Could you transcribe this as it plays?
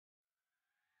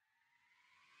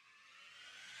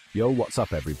Yo, what's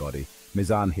up everybody?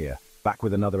 Mizan here, back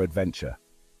with another adventure.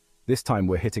 This time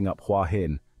we're hitting up Hua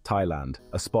Hin, Thailand,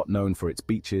 a spot known for its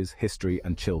beaches, history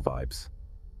and chill vibes.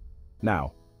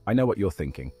 Now, I know what you're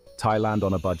thinking. Thailand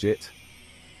on a budget?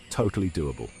 Totally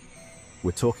doable.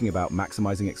 We're talking about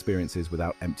maximizing experiences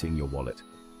without emptying your wallet.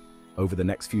 Over the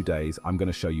next few days, I'm going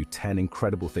to show you 10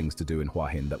 incredible things to do in Hua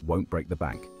Hin that won't break the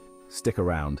bank. Stick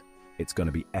around, it's going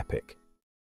to be epic.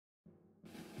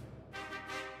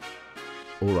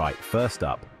 Alright, first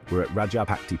up, we're at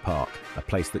Rajapaksa Park, a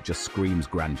place that just screams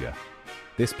grandeur.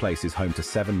 This place is home to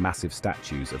 7 massive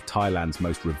statues of Thailand's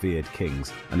most revered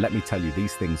kings, and let me tell you,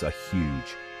 these things are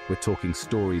huge. We're talking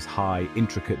stories high,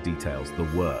 intricate details, the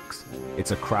works. It's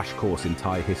a crash course in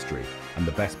Thai history, and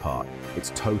the best part,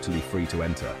 it's totally free to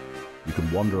enter. You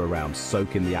can wander around,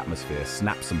 soak in the atmosphere,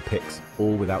 snap some pics,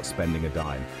 all without spending a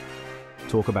dime.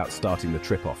 Talk about starting the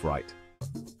trip off right.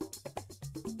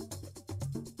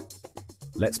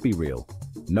 Let's be real,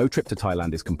 no trip to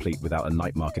Thailand is complete without a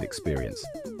night market experience.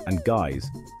 And guys,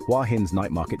 Hua Hin's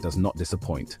night market does not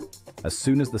disappoint. As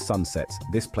soon as the sun sets,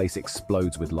 this place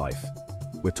explodes with life.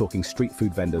 We're talking street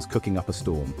food vendors cooking up a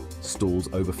storm,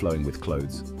 stalls overflowing with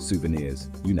clothes, souvenirs,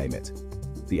 you name it.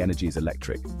 The energy is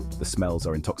electric, the smells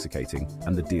are intoxicating,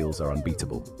 and the deals are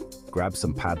unbeatable. Grab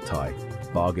some pad Thai,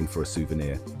 bargain for a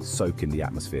souvenir, soak in the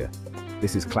atmosphere.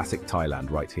 This is classic Thailand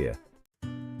right here.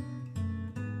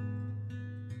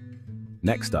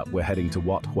 Next up, we're heading to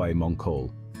Wat Hua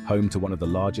Mongkol, home to one of the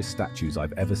largest statues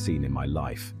I've ever seen in my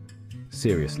life.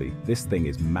 Seriously, this thing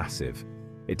is massive.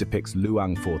 It depicts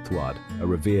Luang Pho, a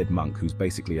revered monk who's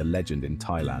basically a legend in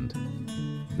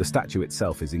Thailand. The statue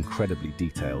itself is incredibly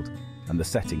detailed, and the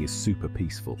setting is super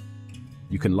peaceful.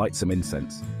 You can light some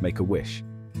incense, make a wish,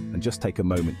 and just take a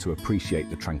moment to appreciate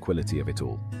the tranquility of it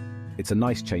all. It's a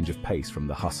nice change of pace from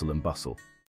the hustle and bustle.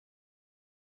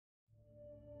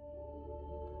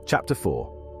 Chapter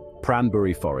 4.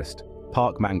 Pranbury Forest,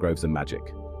 Park Mangroves and Magic.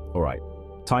 Alright,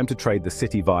 time to trade the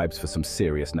city vibes for some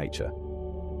serious nature.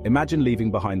 Imagine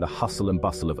leaving behind the hustle and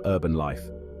bustle of urban life,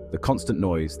 the constant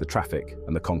noise, the traffic,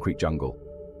 and the concrete jungle.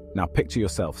 Now picture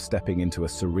yourself stepping into a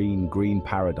serene green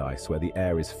paradise where the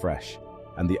air is fresh,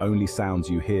 and the only sounds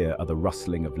you hear are the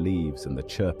rustling of leaves and the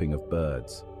chirping of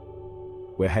birds.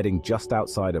 We're heading just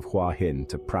outside of Hua Hin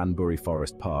to Pranbury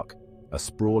Forest Park, a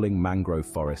sprawling mangrove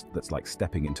forest that's like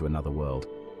stepping into another world.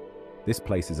 This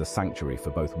place is a sanctuary for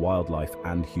both wildlife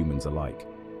and humans alike.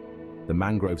 The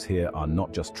mangroves here are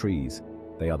not just trees,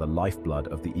 they are the lifeblood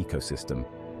of the ecosystem,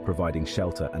 providing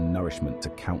shelter and nourishment to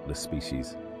countless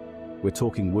species. We're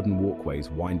talking wooden walkways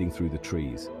winding through the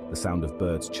trees, the sound of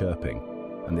birds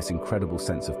chirping, and this incredible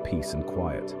sense of peace and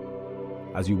quiet.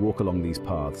 As you walk along these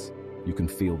paths, you can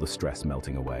feel the stress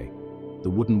melting away. The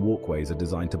wooden walkways are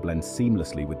designed to blend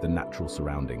seamlessly with the natural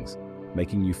surroundings,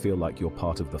 making you feel like you're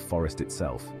part of the forest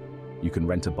itself. You can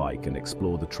rent a bike and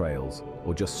explore the trails,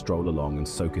 or just stroll along and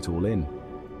soak it all in.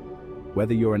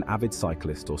 Whether you're an avid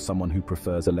cyclist or someone who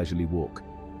prefers a leisurely walk,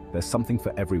 there's something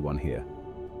for everyone here.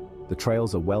 The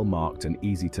trails are well marked and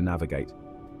easy to navigate,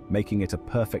 making it a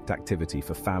perfect activity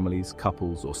for families,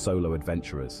 couples, or solo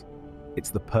adventurers.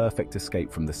 It's the perfect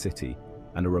escape from the city,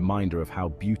 and a reminder of how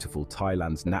beautiful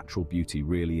Thailand's natural beauty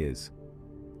really is.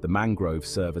 The mangroves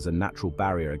serve as a natural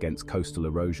barrier against coastal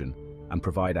erosion and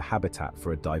provide a habitat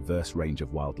for a diverse range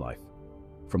of wildlife.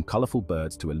 From colorful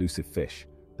birds to elusive fish,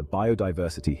 the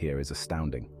biodiversity here is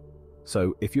astounding.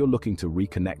 So, if you're looking to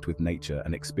reconnect with nature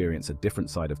and experience a different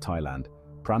side of Thailand,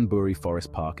 Pranbury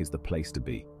Forest Park is the place to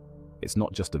be. It's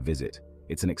not just a visit,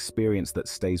 it's an experience that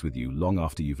stays with you long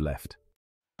after you've left.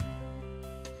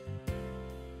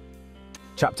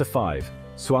 Chapter 5.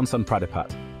 Suanson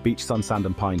Pradipat, Beach Sun Sand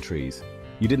and Pine Trees.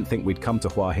 You didn't think we'd come to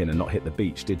Hua Hin and not hit the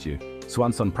beach, did you?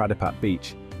 Suanson Pradipat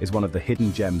Beach is one of the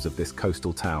hidden gems of this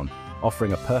coastal town,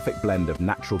 offering a perfect blend of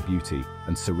natural beauty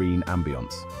and serene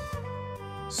ambience.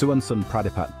 Suanson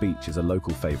Pradipat Beach is a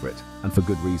local favorite, and for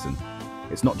good reason.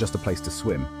 It's not just a place to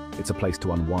swim, it's a place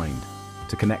to unwind,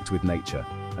 to connect with nature,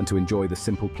 and to enjoy the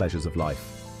simple pleasures of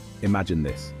life. Imagine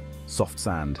this: soft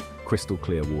sand, crystal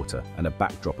clear water, and a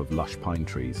backdrop of lush pine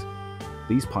trees.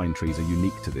 These pine trees are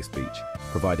unique to this beach,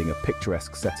 providing a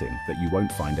picturesque setting that you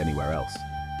won't find anywhere else.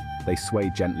 They sway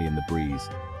gently in the breeze,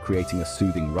 creating a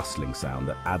soothing rustling sound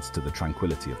that adds to the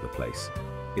tranquility of the place.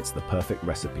 It's the perfect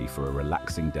recipe for a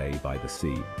relaxing day by the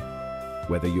sea.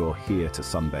 Whether you're here to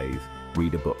sunbathe,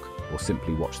 read a book, or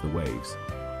simply watch the waves,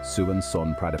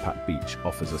 Suanson Pradipat Beach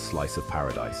offers a slice of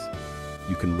paradise.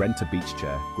 You can rent a beach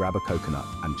chair, grab a coconut,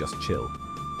 and just chill.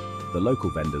 The local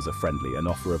vendors are friendly and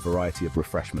offer a variety of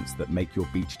refreshments that make your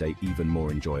beach day even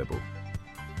more enjoyable.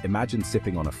 Imagine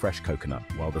sipping on a fresh coconut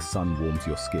while the sun warms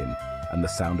your skin and the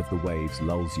sound of the waves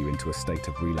lulls you into a state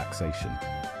of relaxation.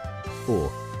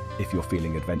 Or, if you're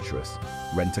feeling adventurous,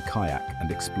 rent a kayak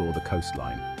and explore the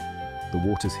coastline. The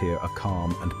waters here are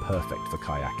calm and perfect for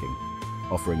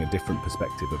kayaking, offering a different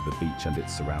perspective of the beach and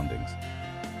its surroundings.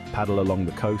 Paddle along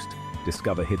the coast,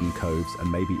 discover hidden coves,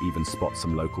 and maybe even spot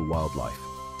some local wildlife.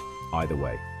 Either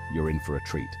way, you're in for a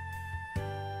treat.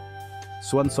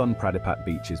 Suanson Pradipat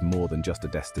Beach is more than just a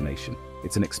destination.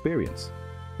 It's an experience.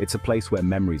 It's a place where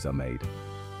memories are made,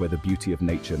 where the beauty of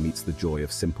nature meets the joy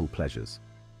of simple pleasures.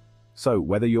 So,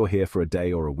 whether you're here for a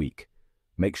day or a week,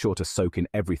 make sure to soak in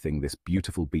everything this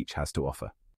beautiful beach has to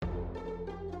offer.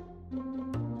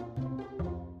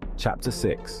 Chapter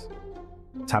 6.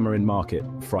 Tamarind Market,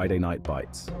 Friday Night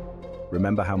Bites.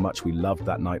 Remember how much we loved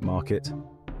that night market?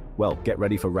 Well, get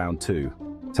ready for round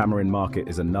 2. Tamarind Market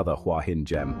is another Hua Hin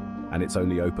gem, and it's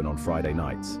only open on Friday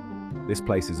nights. This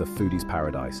place is a foodie's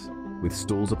paradise, with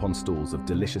stalls upon stalls of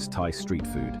delicious Thai street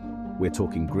food. We're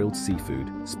talking grilled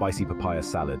seafood, spicy papaya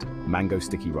salad, mango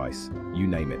sticky rice, you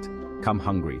name it. Come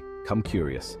hungry, come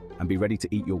curious, and be ready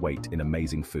to eat your weight in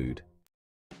amazing food.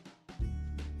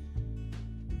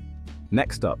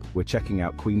 Next up, we're checking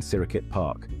out Queen Sirikit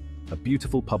Park, a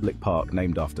beautiful public park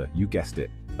named after, you guessed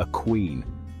it, a queen.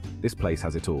 This place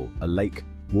has it all: a lake,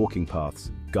 walking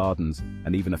paths, gardens,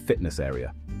 and even a fitness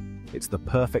area. It's the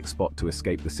perfect spot to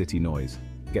escape the city noise,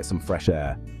 get some fresh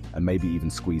air, and maybe even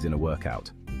squeeze in a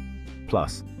workout.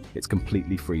 Plus, it's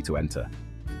completely free to enter.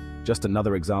 Just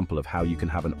another example of how you can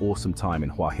have an awesome time in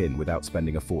Hua Hin without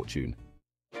spending a fortune.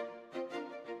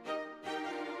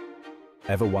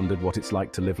 Ever wondered what it's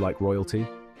like to live like royalty?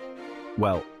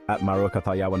 Well, at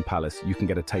Marukathayawan Palace, you can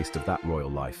get a taste of that royal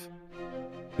life.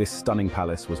 This stunning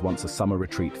palace was once a summer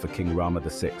retreat for King Rama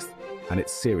VI, and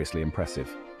it's seriously impressive.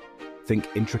 Think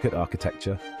intricate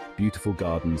architecture, beautiful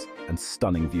gardens, and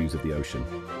stunning views of the ocean.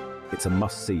 It's a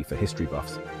must-see for history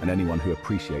buffs and anyone who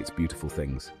appreciates beautiful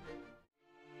things.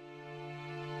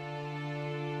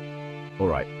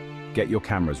 Alright, get your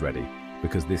cameras ready,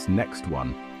 because this next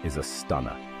one is a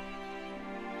stunner.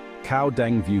 Khao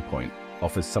Deng Viewpoint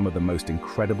offers some of the most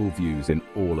incredible views in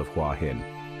all of Hua Hin.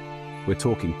 We're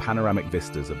talking panoramic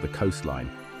vistas of the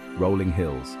coastline, rolling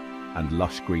hills, and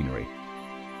lush greenery.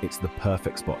 It's the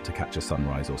perfect spot to catch a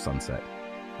sunrise or sunset.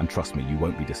 And trust me, you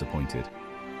won't be disappointed.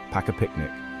 Pack a picnic,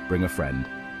 bring a friend,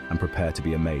 and prepare to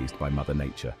be amazed by Mother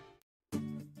Nature.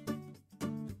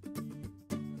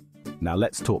 Now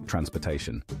let's talk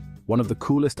transportation. One of the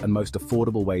coolest and most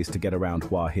affordable ways to get around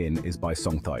Hua Hin is by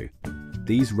Songthaeu.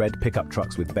 These red pickup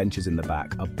trucks with benches in the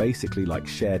back are basically like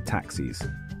shared taxis.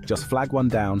 Just flag one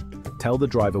down, tell the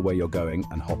driver where you're going,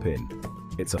 and hop in.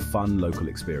 It's a fun local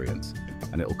experience,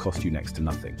 and it'll cost you next to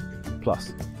nothing.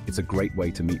 Plus, it's a great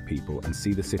way to meet people and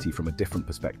see the city from a different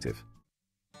perspective.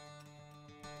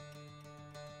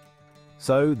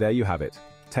 So there you have it,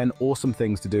 10 awesome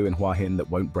things to do in Hua Hin that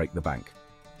won't break the bank.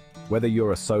 Whether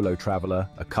you're a solo traveler,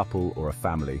 a couple, or a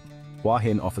family, Hua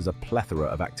Hin offers a plethora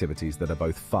of activities that are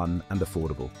both fun and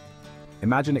affordable.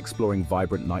 Imagine exploring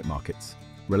vibrant night markets,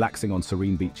 relaxing on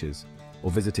serene beaches,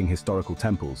 or visiting historical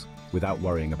temples without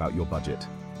worrying about your budget.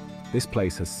 This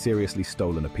place has seriously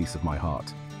stolen a piece of my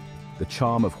heart. The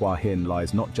charm of Hua Hin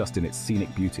lies not just in its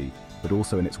scenic beauty, but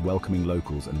also in its welcoming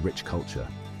locals and rich culture.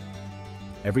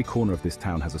 Every corner of this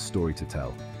town has a story to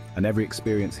tell, and every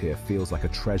experience here feels like a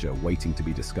treasure waiting to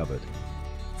be discovered.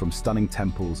 From stunning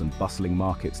temples and bustling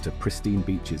markets to pristine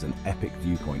beaches and epic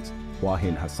viewpoints, Hua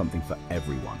Hin has something for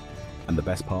everyone. And the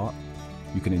best part?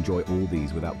 You can enjoy all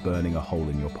these without burning a hole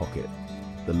in your pocket.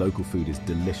 The local food is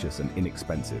delicious and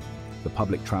inexpensive. The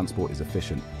public transport is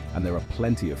efficient, and there are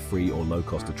plenty of free or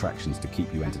low-cost attractions to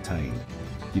keep you entertained.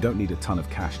 You don't need a ton of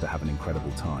cash to have an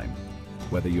incredible time.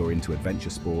 Whether you're into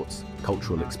adventure sports,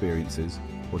 cultural experiences,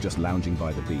 or just lounging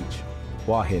by the beach,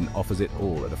 Hua Hin offers it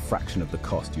all at a fraction of the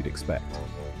cost you'd expect.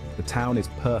 The town is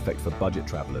perfect for budget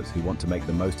travelers who want to make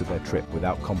the most of their trip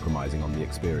without compromising on the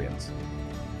experience.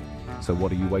 So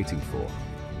what are you waiting for?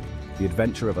 The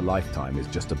adventure of a lifetime is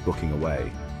just a booking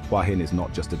away. Hua Hin is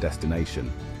not just a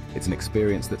destination, it's an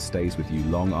experience that stays with you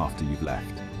long after you've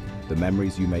left. The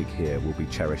memories you make here will be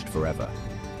cherished forever.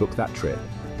 Book that trip,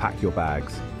 pack your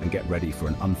bags, and get ready for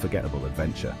an unforgettable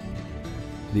adventure.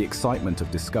 The excitement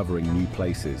of discovering new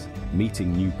places,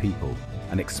 meeting new people,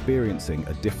 and experiencing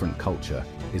a different culture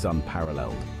is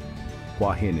unparalleled.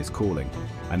 Hua Hin is calling,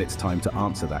 and it's time to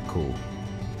answer that call.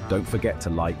 Don't forget to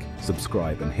like,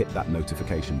 subscribe, and hit that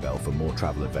notification bell for more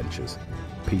travel adventures.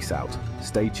 Peace out.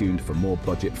 Stay tuned for more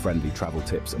budget-friendly travel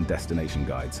tips and destination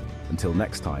guides. Until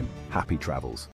next time, happy travels.